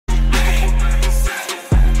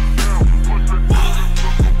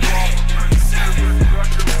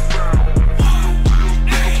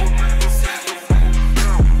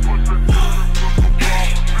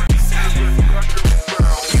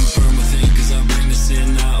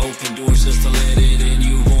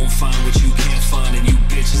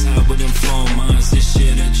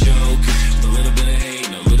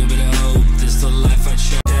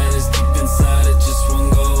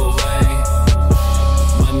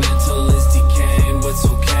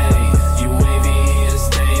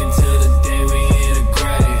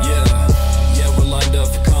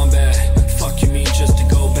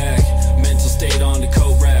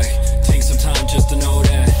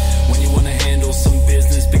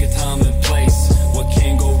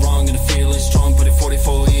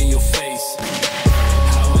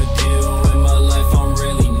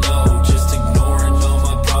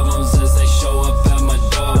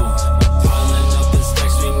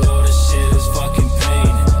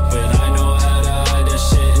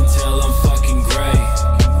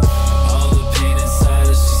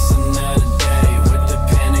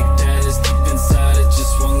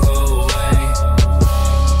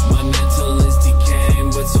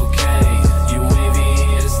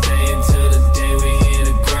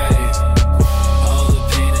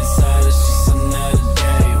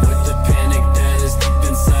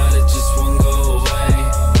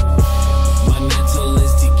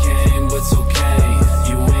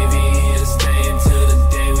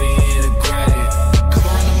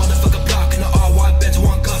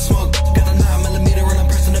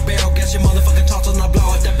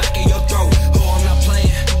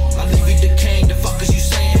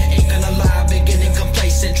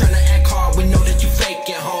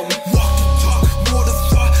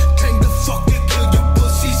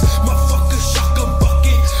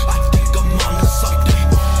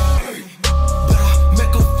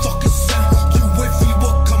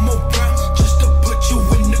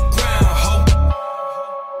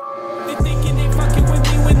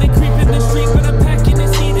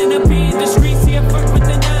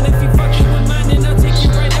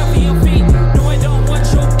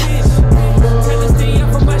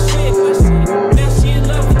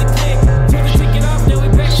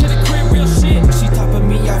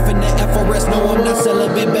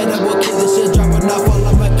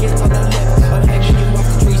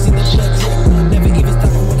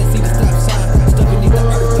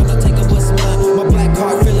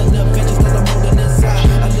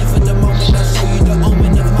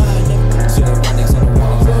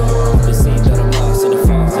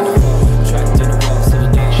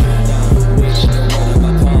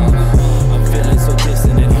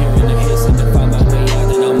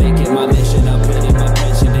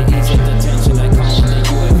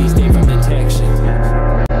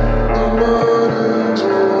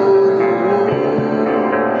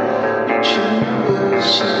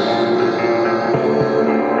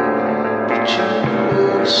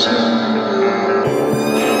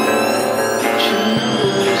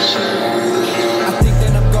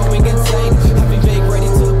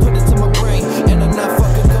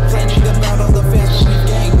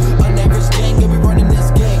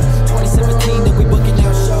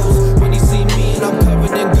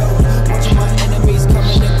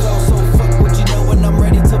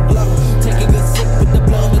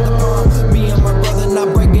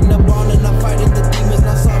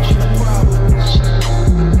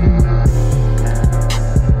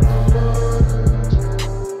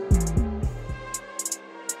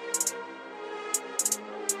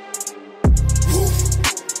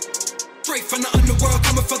Straight from the underworld,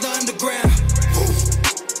 coming for the underground.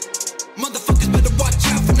 Motherfuckers better watch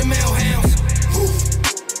out for the male hounds.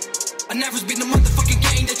 I never been the motherfucking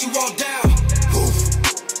gang that you all down.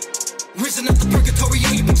 Risen up the purgatory,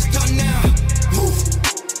 all you bitches done now.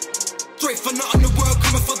 Straight from the underworld,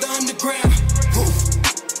 coming for the underground.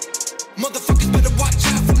 Motherfuckers better watch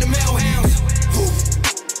out for the male hounds.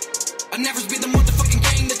 I never been the motherfucking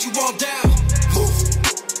gang that you all down.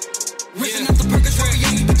 Risen up the purgatory,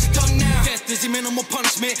 all you bitches done now. Death is your minimal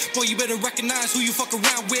punishment. Boy, you better recognize who you fuck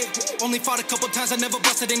around with. Only fought a couple times, I never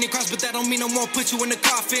busted any crimes, but that don't mean I won't put you in the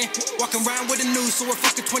coffin. Walking around with a noose, so we're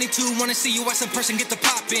fucking 22. Wanna see you as in person, get the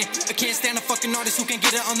poppin'. I can't stand a fucking artist who can't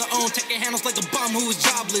get it on their own. Taking handles like a bum who is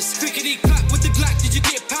jobless. Crickety clap with the Glock, did you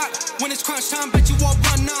get popped? When it's crunch time, bet you all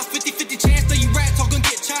run off. 50-50 chance that you rats all gonna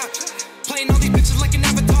get chopped. Playing all these bitches like an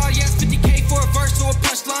avatar, yes, 50K for a verse or a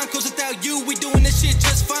punchline. Cause without you, we doing this shit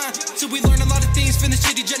just fine. So we learn a lot of things from the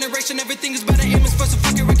shitty generation. Everything is about an image for some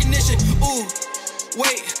fucking recognition. Ooh,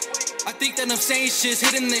 wait, I think that I'm saying shit's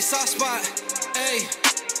hidden in their soft spot. Ayy,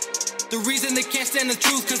 the reason they can't stand the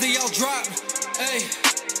truth cause they all drop. Ayy,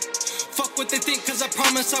 fuck what they think cause I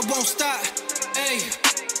promise I won't stop. Ayy,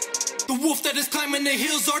 the wolf that is climbing the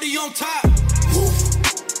hills already on top.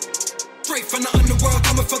 Straight from the underworld,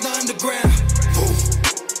 coming for the underground.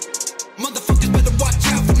 Motherfuckers better watch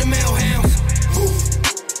out for the male hounds.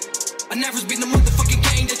 I never been the motherfucking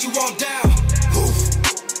gang that you all down.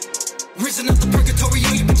 Risen up the purgatory,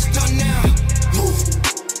 all you bitches done now.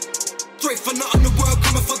 Straight from the underworld,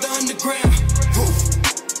 coming for the underground.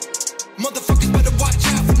 Motherfuckers better watch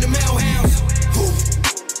out for the male hounds.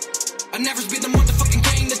 I never been the motherfucking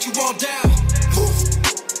gang that you all down.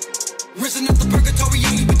 Risen up the purgatory,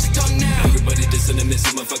 all you bitches done now. Everybody dissing and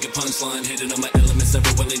missing my fucking punchline. Hitting on my elements,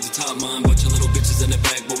 never willing to top mine. Bunch of little bitches in the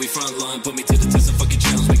back, but we frontline. Put me to the test and fucking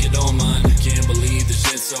challenge, make it all mine. Can't believe this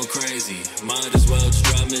shit's so crazy. Might as well just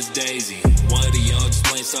drop Miss Daisy. Why do y'all just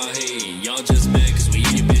plain start hating? Y'all just mad cause we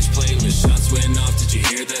in your bitch playlist. Shots went off, did you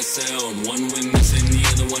hear that sound? One went missing, the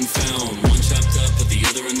other one found. One chopped up, put the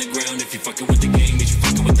other in the ground. If you fucking